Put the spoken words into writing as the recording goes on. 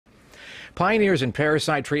Pioneers in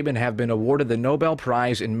parasite treatment have been awarded the Nobel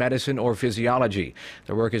Prize in Medicine or Physiology.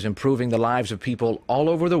 Their work is improving the lives of people all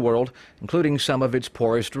over the world, including some of its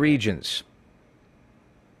poorest regions.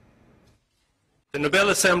 The Nobel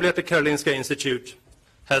Assembly at the Karolinska Institute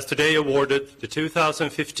has today awarded the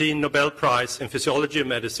 2015 Nobel Prize in Physiology and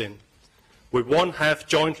Medicine, with one half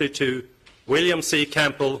jointly to William C.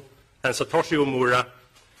 Campbell and Satoshi Omura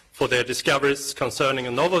for their discoveries concerning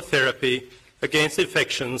a novel therapy against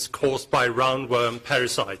infections caused by roundworm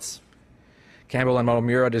parasites. Campbell and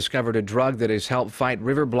Omura discovered a drug that has helped fight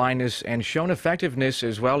river blindness and shown effectiveness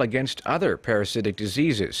as well against other parasitic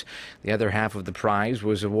diseases. The other half of the prize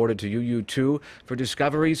was awarded to Youyou Tu for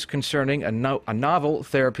discoveries concerning a novel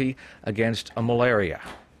therapy against malaria.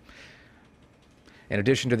 In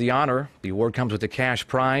addition to the honor, the award comes with a cash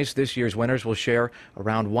prize. This year's winners will share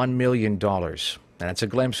around $1 million. And that's a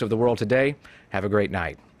glimpse of the world today. Have a great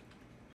night.